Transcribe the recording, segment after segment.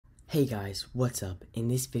Hey guys, what's up? In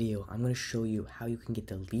this video, I'm going to show you how you can get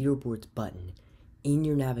the Leaderboards button in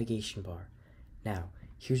your navigation bar. Now,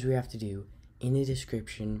 here's what you have to do. In the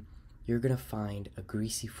description, you're going to find a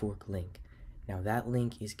Greasy fork link. Now, that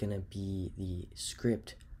link is going to be the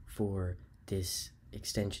script for this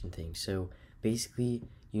extension thing. So, basically,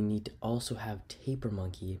 you need to also have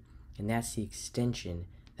Tampermonkey, and that's the extension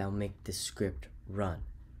that will make the script run.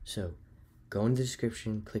 So, go in the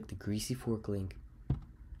description, click the Greasy fork link,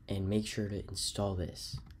 and make sure to install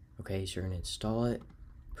this. Okay, so you're gonna install it,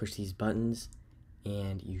 push these buttons,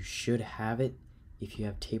 and you should have it. If you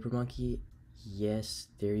have Tampermonkey, yes,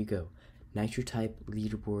 there you go. Nitro type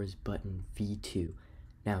Leaderboards Button V2.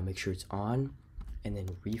 Now make sure it's on, and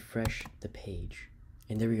then refresh the page.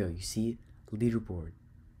 And there we go, you see Leaderboard.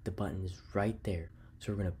 The button is right there.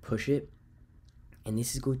 So we're gonna push it, and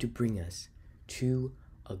this is going to bring us to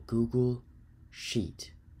a Google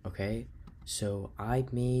Sheet, okay? So I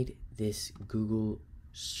made this Google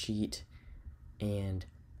Sheet, and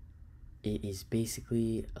it is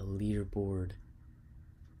basically a leaderboard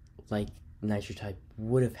like Nitro type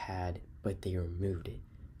would have had, but they removed it.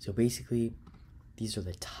 So basically, these are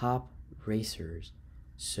the top racers.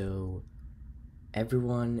 So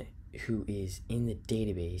everyone who is in the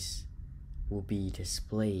database will be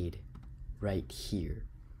displayed right here.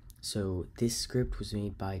 So this script was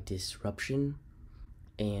made by Disruption.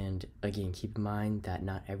 And again, keep in mind that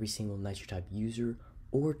not every single Nitro type user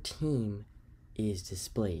or team is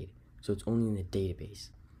displayed, so it's only in the database.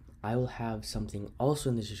 I will have something also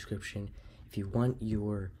in the description if you want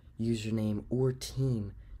your username or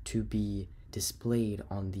team to be displayed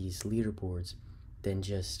on these leaderboards, then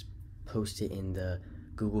just post it in the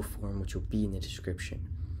Google form, which will be in the description.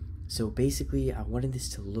 So basically, I wanted this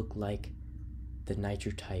to look like the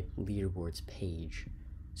Nitro type leaderboards page.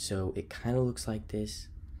 So it kind of looks like this,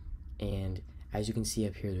 and as you can see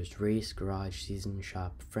up here, there's race, garage, season,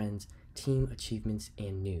 shop, friends, team, achievements,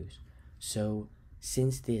 and news. So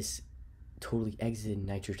since this totally exited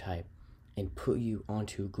Nitro type and put you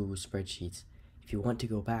onto Google spreadsheets, if you want to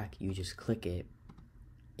go back, you just click it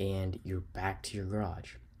and you're back to your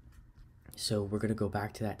garage. So we're gonna go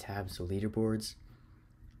back to that tab, so leaderboards,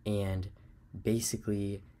 and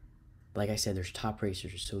basically, like I said, there's top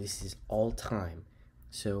racers, so this is all time.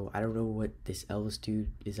 So I don't know what this Elvis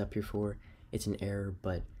dude is up here for. It's an error,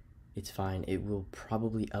 but it's fine. It will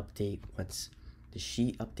probably update once the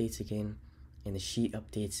sheet updates again, and the sheet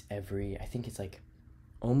updates every, I think it's like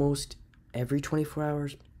almost every 24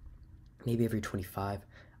 hours, maybe every 25,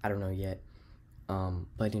 I don't know yet.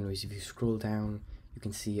 But anyways, if you scroll down, you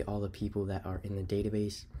can see all the people that are in the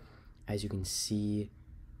database. As you can see,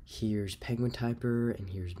 here's Penguin Typer, and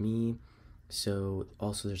here's me. So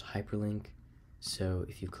also there's a hyperlink. So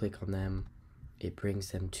if you click on them, it brings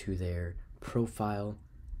them to their profile.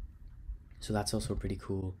 So that's also pretty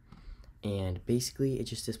cool. And basically, it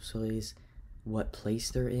just displays what place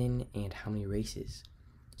they're in and how many races.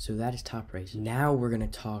 So that is top race. Now we're going to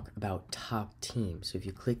talk about top teams. So if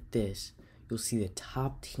you click this, you'll see the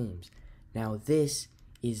top teams. Now this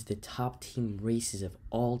is the top team races of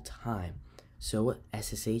all time. So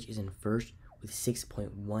SSH is in first with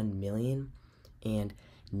 6.1 million, and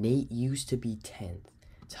Nate used to be 10th.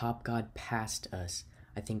 Top God passed us,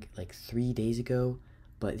 I think like 3 days ago,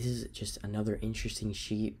 but this is just another interesting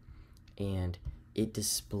sheet, and it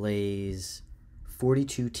displays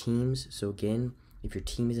 42 teams. So again, if your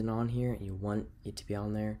team isn't on here and you want it to be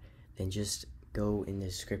on there, then just go in the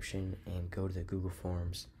description and go to the Google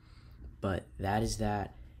Forms. But that is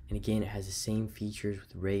that, and again, it has the same features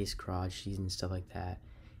with race, garage, season, stuff like that.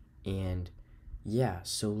 And yeah,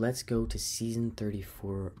 so let's go to season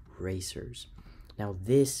 34 racers. Now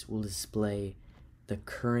this will display the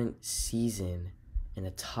current season and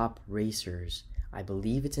the top racers. I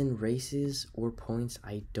believe it's in races or points,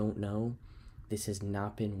 I don't know. This has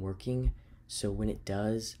not been working, so when it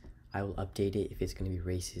does, I will update it if it's going to be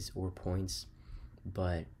races or points,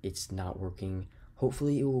 but it's not working.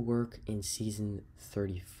 Hopefully it will work in season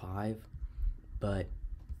 35, but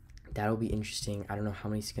that'll be interesting. I don't know how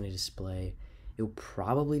many it's going to display. It'll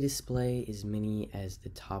probably display as many as the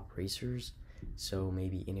top racers, so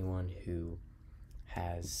maybe anyone who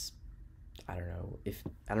has, I don't know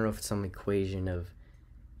if it's some equation of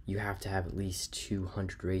you have to have at least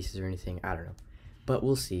 200 races or anything, I don't know, but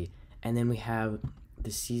we'll see. And then we have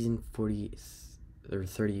the season 40 or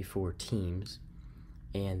 34 teams,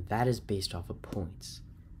 and that is based off of points.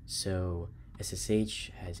 So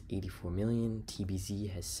SSH has 84 million,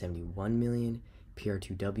 TBZ has 71 million,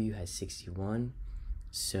 PR2W has 61.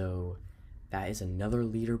 So that is another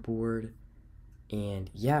leaderboard.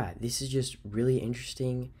 And yeah, this is just really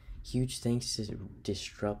interesting. huge thanks to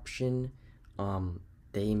Disruption.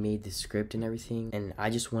 They made the script and everything, and I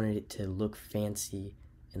just wanted it to look fancy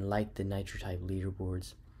and like the Nitro type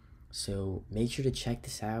leaderboards. So make sure to check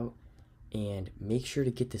this out and make sure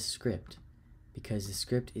to get the script, because the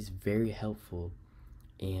script is very helpful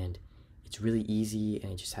and it's really easy,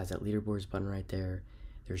 and it just has that leaderboards button right there.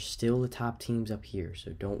 There's still the top teams up here,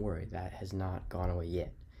 so don't worry, that has not gone away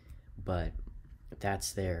yet, but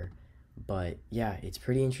that's there. But yeah, it's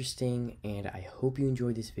pretty interesting, and I hope you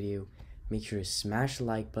enjoyed this video. Make sure to smash the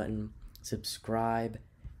like button, subscribe,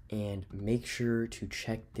 and make sure to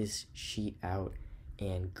check this sheet out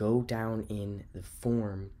and go down in the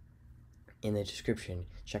form in the description.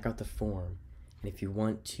 Check out the form, and if you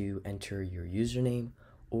want to enter your username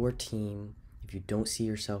or team, if you don't see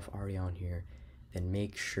yourself already on here, then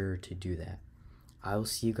make sure to do that. I will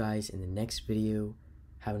see you guys in the next video.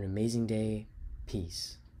 Have an amazing day.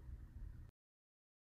 Peace.